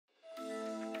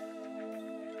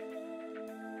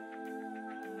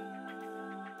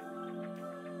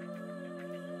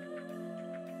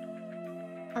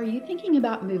Are you thinking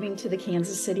about moving to the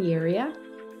Kansas City area?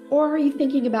 Or are you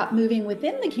thinking about moving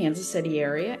within the Kansas City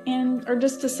area and are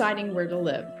just deciding where to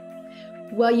live?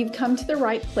 Well, you've come to the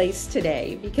right place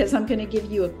today because I'm going to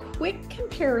give you a quick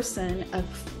comparison of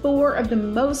 4 of the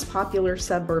most popular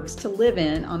suburbs to live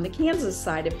in on the Kansas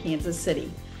side of Kansas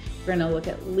City. We're going to look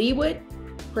at Leawood,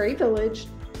 Prairie Village,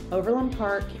 Overland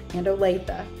Park, and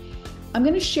Olathe. I'm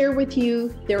going to share with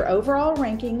you their overall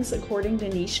rankings according to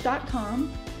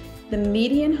niche.com, the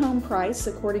median home price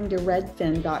according to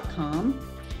redfin.com,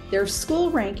 their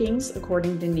school rankings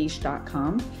according to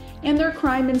niche.com, and their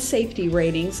crime and safety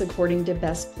ratings according to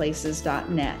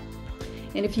bestplaces.net.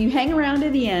 And if you hang around to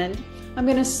the end, I'm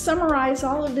going to summarize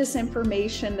all of this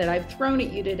information that I've thrown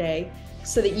at you today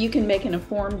so that you can make an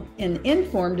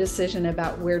informed decision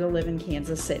about where to live in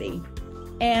Kansas City.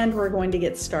 And we're going to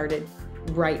get started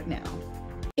right now.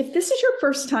 If this is your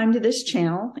first time to this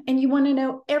channel and you want to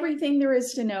know everything there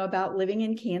is to know about living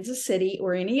in Kansas City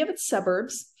or any of its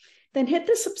suburbs, then hit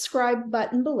the subscribe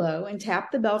button below and tap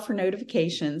the bell for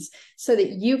notifications so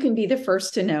that you can be the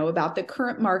first to know about the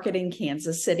current market in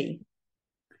Kansas City.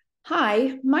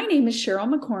 Hi, my name is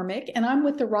Cheryl McCormick and I'm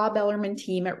with the Rob Ellerman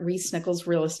team at ReeceNichols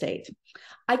Real Estate.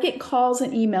 I get calls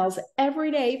and emails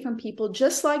every day from people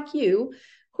just like you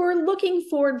who are looking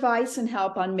for advice and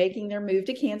help on making their move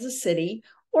to Kansas City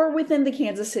or within the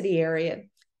Kansas City area.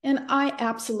 And I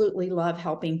absolutely love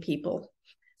helping people.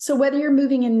 So whether you're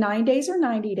moving in 9 days or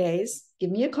 90 days,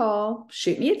 give me a call,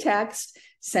 shoot me a text,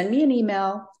 send me an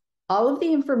email. All of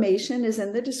the information is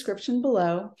in the description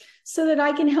below so that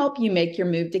I can help you make your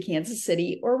move to Kansas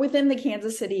City or within the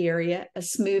Kansas City area a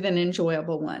smooth and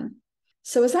enjoyable one.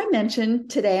 So as I mentioned,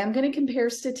 today I'm going to compare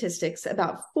statistics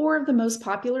about 4 of the most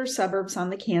popular suburbs on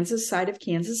the Kansas side of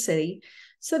Kansas City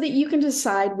so that you can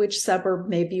decide which suburb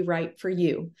may be right for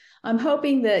you. I'm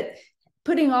hoping that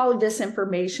putting all of this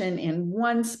information in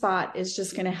one spot is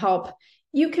just going to help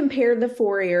you compare the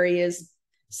 4 areas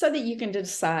so that you can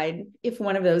decide if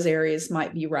one of those areas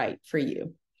might be right for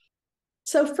you.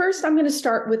 So first, I'm going to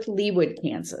start with Leawood,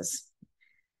 Kansas.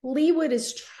 Leawood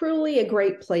is truly a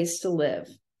great place to live.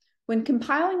 When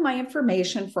compiling my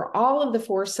information for all of the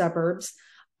 4 suburbs,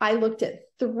 I looked at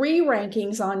 3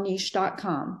 rankings on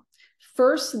niche.com.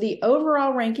 First, the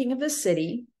overall ranking of the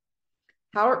city,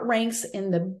 how it ranks in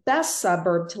the best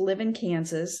suburb to live in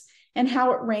Kansas, and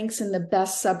how it ranks in the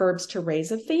best suburbs to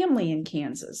raise a family in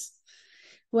Kansas.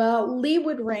 Well,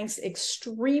 Leawood ranks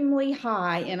extremely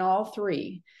high in all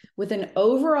 3 with an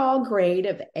overall grade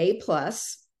of A+.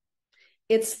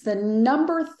 It's the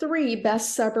number 3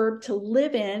 best suburb to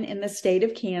live in the state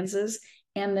of Kansas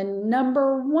and the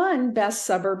number 1 best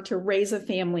suburb to raise a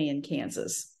family in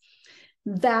Kansas.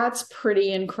 That's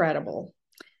pretty incredible.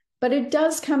 But it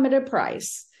does come at a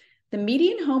price. The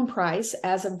median home price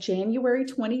as of January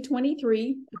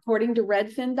 2023, according to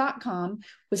redfin.com,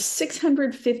 was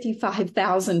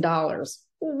 $655,000.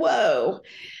 Whoa,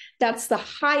 that's the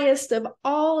highest of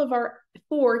all of our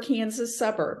 4 Kansas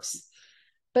suburbs.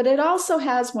 But it also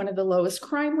has one of the lowest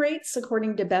crime rates,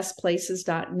 according to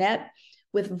bestplaces.net,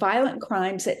 with violent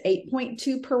crimes at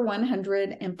 8.2 per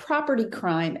 100 and property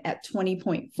crime at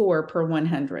 20.4 per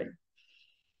 100.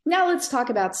 Now let's talk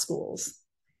about schools.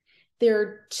 There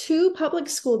are 2 public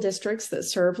school districts that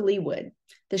serve Leawood.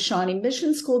 The Shawnee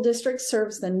Mission School District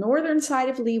serves the northern side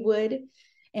of Leawood,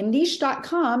 and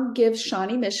niche.com gives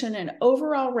Shawnee Mission an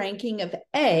overall ranking of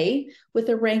A with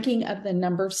a ranking of the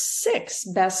number 6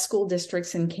 best school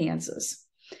districts in Kansas.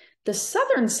 The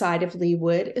southern side of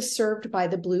Leawood is served by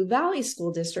the Blue Valley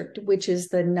School District, which is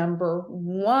the number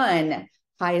 1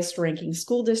 highest ranking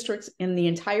school districts in the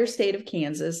entire state of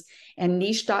Kansas, and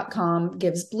niche.com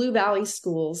gives Blue Valley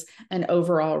schools an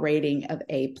overall rating of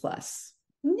A+.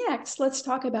 Next, let's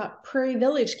talk about Prairie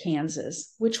Village,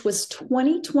 Kansas, which was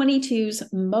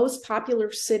 2022's most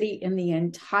popular city in the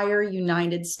entire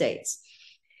United States.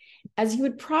 As you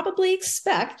would probably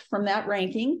expect from that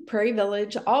ranking, Prairie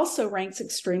Village also ranks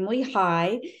extremely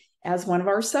high as one of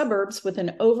our suburbs with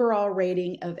an overall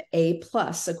rating of A+,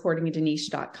 according to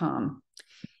niche.com.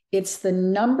 It's the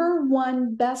number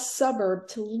 1 best suburb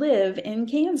to live in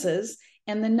Kansas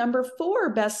and the number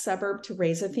 4 best suburb to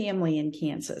raise a family in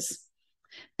Kansas.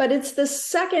 But it's the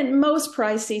second most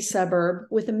pricey suburb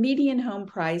with a median home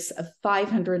price of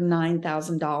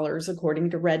 $509,000,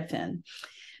 according to Redfin.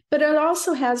 But it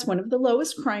also has one of the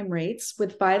lowest crime rates,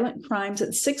 with violent crimes at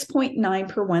 6.9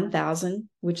 per 1,000,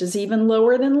 which is even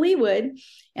lower than Leawood,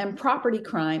 and property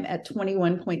crime at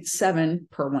 21.7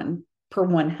 per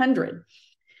 100.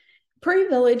 Prairie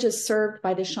Village is served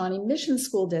by the Shawnee Mission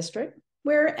School District,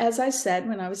 where, as I said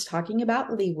when I was talking about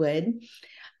Leawood,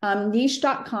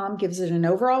 Niche.com gives it an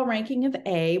overall ranking of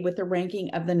A with a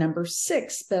ranking of the number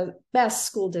 6 best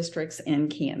school districts in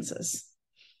Kansas.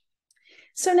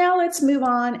 So now let's move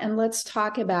on and let's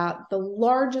talk about the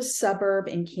largest suburb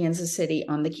in Kansas City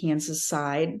on the Kansas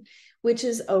side, which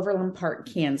is Overland Park,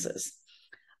 Kansas.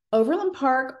 Overland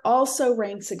Park also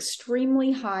ranks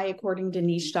extremely high according to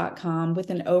Niche.com with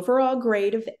an overall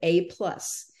grade of A+.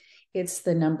 It's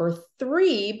the number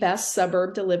 3 best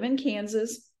suburb to live in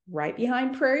Kansas, right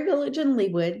behind Prairie Village and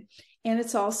Leawood, and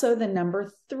it's also the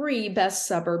number 3 best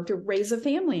suburb to raise a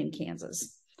family in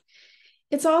Kansas.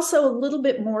 It's also a little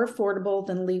bit more affordable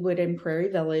than Leawood and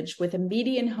Prairie Village with a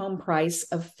median home price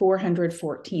of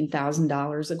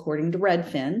 $414,000 according to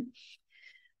Redfin.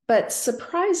 But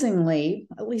surprisingly,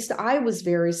 at least I was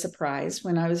very surprised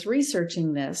when I was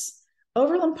researching this,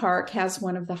 Overland Park has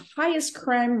one of the highest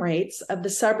crime rates of the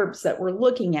suburbs that we're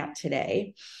looking at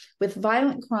today, with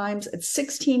violent crimes at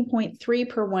 16.3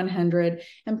 per 100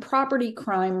 and property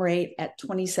crime rate at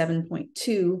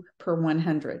 27.2 per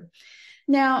 100.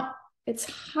 Now, it's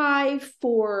high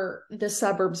for the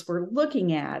suburbs we're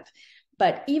looking at,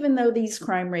 but even though these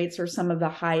crime rates are some of the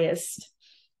highest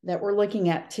that we're looking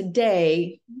at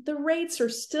today, the rates are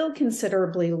still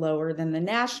considerably lower than the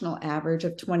national average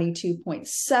of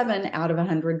 22.7 out of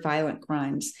 100 violent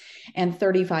crimes and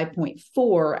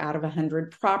 35.4 out of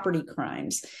 100 property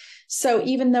crimes. So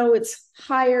even though it's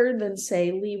higher than,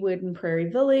 say, Leawood and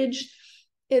Prairie Village,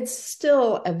 it's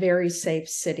still a very safe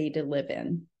city to live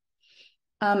in.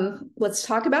 Let's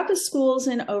talk about the schools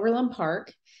in Overland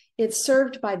Park. It's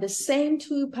served by the same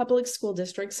 2 public school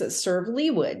districts that serve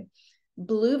Leawood,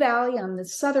 Blue Valley on the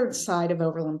southern side of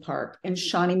Overland Park and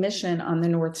Shawnee Mission on the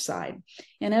north side.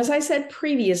 And as I said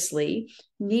previously,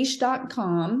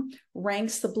 Niche.com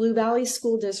ranks the Blue Valley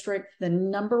School District the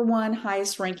number 1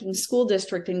 highest ranking school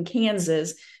district in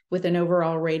Kansas with an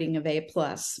overall rating of A+.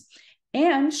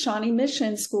 And Shawnee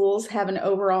Mission schools have an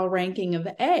overall ranking of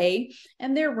A,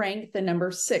 and they're ranked the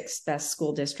number 6 best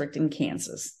school district in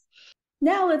Kansas.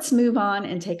 Now let's move on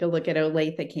and take a look at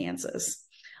Olathe, Kansas.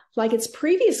 Like its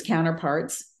previous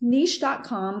counterparts,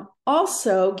 Niche.com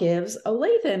also gives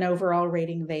Olathe an overall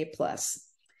rating of A+.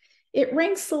 It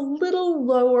ranks a little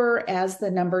lower as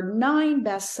the number 9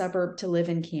 best suburb to live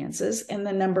in Kansas and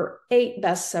the number 8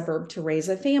 best suburb to raise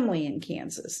a family in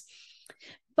Kansas.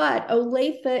 But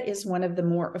Olathe is one of the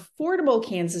more affordable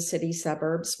Kansas City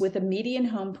suburbs with a median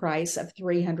home price of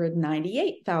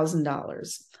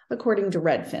 $398,000, according to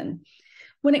Redfin.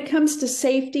 When it comes to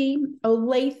safety,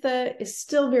 Olathe is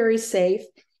still very safe.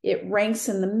 It ranks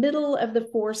in the middle of the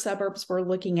 4 suburbs we're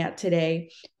looking at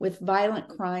today, with violent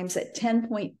crimes at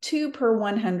 10.2 per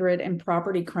 100 and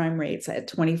property crime rates at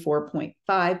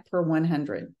 24.5 per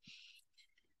 100.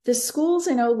 The schools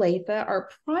in Olathe are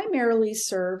primarily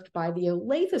served by the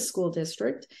Olathe School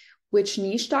District, which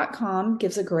Niche.com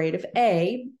gives a grade of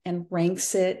A and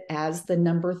ranks it as the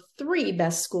number 3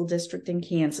 best school district in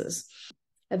Kansas.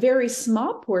 A very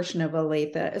small portion of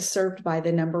Olathe is served by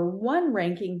the number 1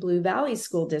 ranking Blue Valley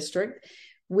School District,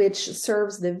 which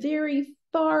serves the very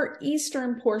far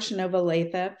eastern portion of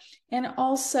Olathe. And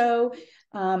also,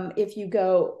 if you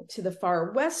go to the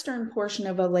far western portion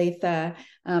of Olathe,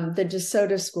 the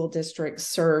DeSoto School District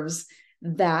serves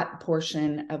that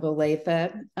portion of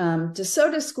Olathe.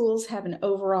 DeSoto schools have an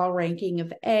overall ranking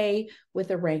of A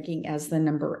with a ranking as the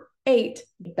number 8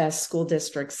 best school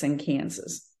districts in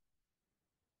Kansas.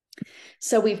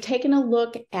 So we've taken a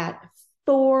look at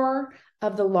 4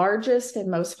 of the largest and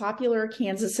most popular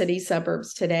Kansas City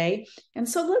suburbs today. And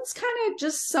so let's kind of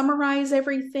just summarize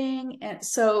everything and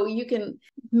so you can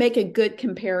make a good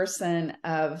comparison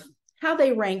of how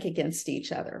they rank against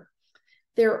each other.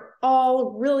 They're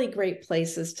all really great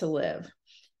places to live.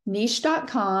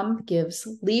 Niche.com gives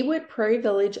Leawood, Prairie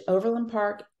Village, Overland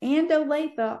Park, and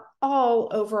Olathe all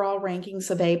overall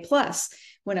rankings of A+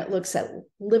 when it looks at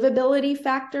livability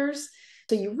factors.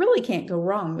 So you really can't go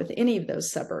wrong with any of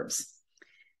those suburbs.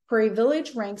 Prairie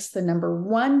Village ranks the number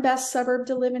 1 best suburb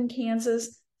to live in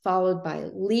Kansas, followed by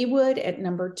Leawood at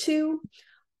number 2,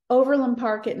 Overland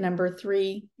Park at number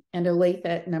 3, and Olathe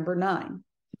at number 9.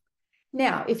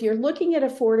 Now, if you're looking at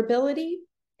affordability,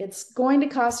 it's going to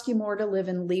cost you more to live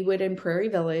in Leawood and Prairie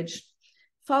Village,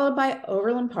 followed by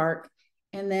Overland Park,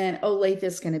 and then Olathe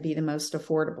is going to be the most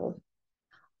affordable.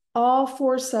 All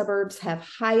 4 suburbs have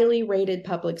highly rated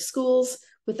public schools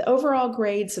with overall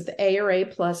grades of A or A+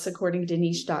 according to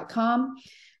Niche.com,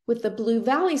 with the Blue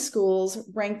Valley schools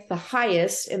ranked the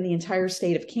highest in the entire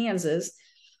state of Kansas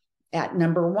at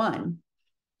number 1.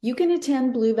 You can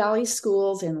attend Blue Valley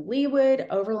schools in Leawood,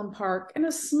 Overland Park, and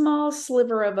a small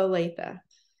sliver of Olathe.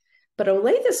 But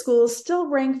Olathe schools still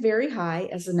rank very high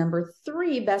as the number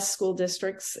 3 best school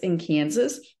districts in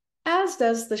Kansas, as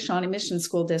does the Shawnee Mission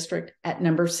School District at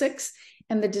number 6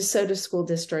 and the DeSoto School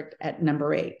District at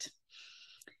number 8.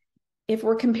 If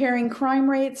we're comparing crime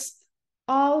rates,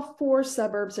 all 4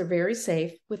 suburbs are very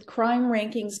safe, with crime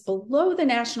rankings below the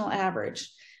national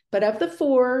average. But of the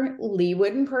 4,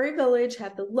 Leawood and Prairie Village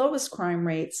have the lowest crime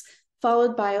rates,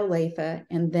 followed by Olathe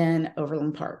and then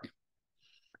Overland Park.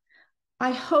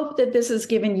 I hope that this has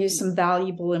given you some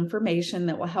valuable information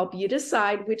that will help you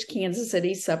decide which Kansas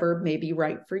City suburb may be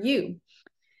right for you.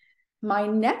 My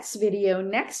next video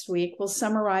next week will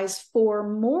summarize 4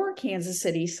 more Kansas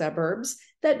City suburbs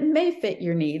that may fit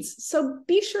your needs, so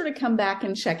be sure to come back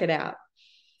and check it out.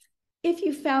 If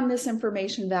you found this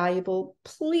information valuable,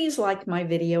 please like my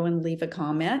video and leave a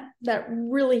comment. That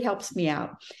really helps me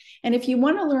out. And if you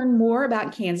want to learn more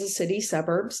about Kansas City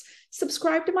suburbs,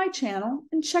 subscribe to my channel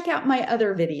and check out my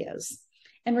other videos.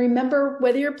 And remember,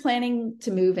 whether you're planning to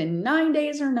move in 9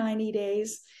 days or 90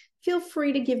 days, feel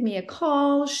free to give me a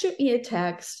call, shoot me a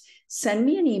text, send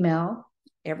me an email.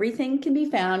 Everything can be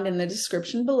found in the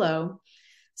description below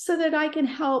so that I can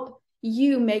help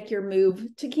you make your move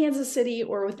to Kansas City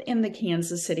or within the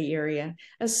Kansas City area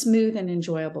a smooth and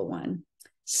enjoyable one.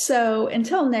 So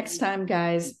until next time,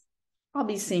 guys, I'll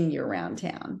be seeing you around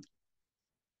town.